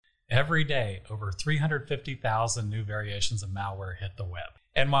Every day, over 350,000 new variations of malware hit the web.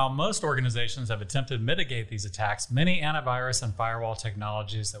 And while most organizations have attempted to mitigate these attacks, many antivirus and firewall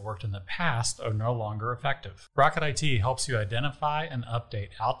technologies that worked in the past are no longer effective. Rocket IT helps you identify and update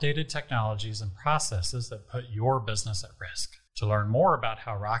outdated technologies and processes that put your business at risk. To learn more about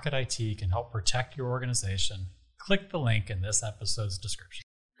how Rocket IT can help protect your organization, click the link in this episode's description.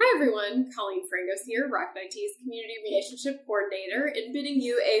 Hi everyone, Colleen Frangos here, Rocket IT's Community Relationship Coordinator, and bidding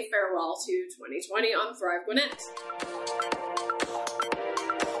you a farewell to 2020 on Thrive Gwinnett.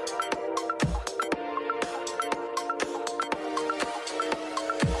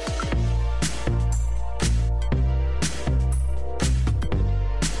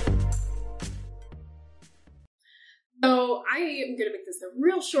 So I am going to make this a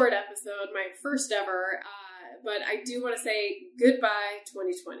real short episode, my first ever, but I do want to say goodbye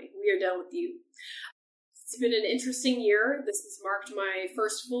 2020. We are done with you. It's been an interesting year. This has marked my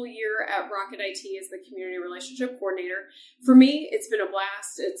first full year at Rocket IT as the Community Relationship Coordinator. For me, it's been a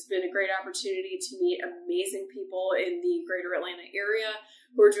blast. It's been a great opportunity to meet amazing people in the greater Atlanta area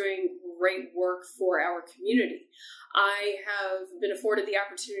who are doing great work for our community. I have been afforded the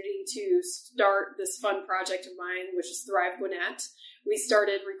opportunity to start this fun project of mine, which is Thrive Gwinnett. We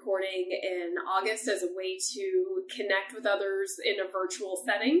started recording in August as a way to connect with others in a virtual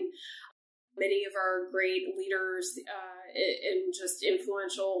setting. Many of our great leaders and just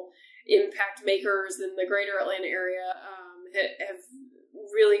influential impact makers in the greater Atlanta area have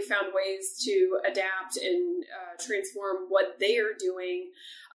really found ways to adapt and transform what they are doing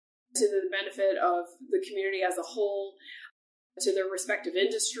to the benefit of the community as a whole, to their respective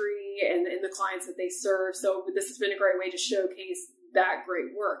industry and the clients that they serve. So this has been a great way to showcase that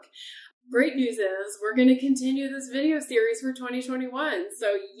great work. Great news is we're going to continue this video series for 2021.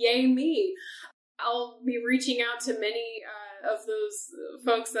 So yay me. I'll be reaching out to many of those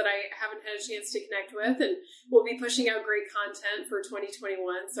folks that I haven't had a chance to connect with, and we'll be pushing out great content for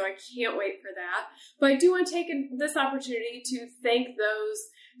 2021. So I can't wait for that. But I do want to take this opportunity to thank those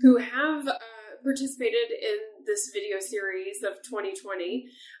who have participated in this video series of 2020.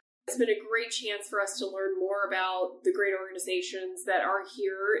 It's been a great chance for us to learn more about the great organizations that are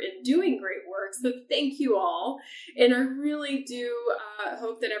here and doing great work. So thank you all. And I really do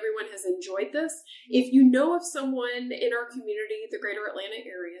hope that everyone has enjoyed this. If you know of someone in our community, the greater Atlanta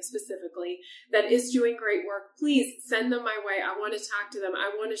area specifically, that is doing great work, please send them my way. I want to talk to them.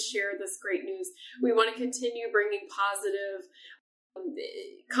 I want to share this great news. We want to continue bringing positive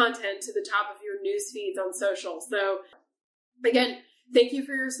content to the top of your news feeds on social. So again, thank you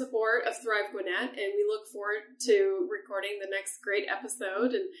for your support of Thrive Gwinnett, and we look forward to recording the next great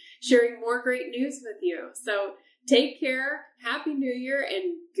episode and sharing more great news with you. So take care, Happy New Year,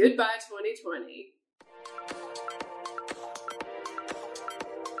 and goodbye 2020.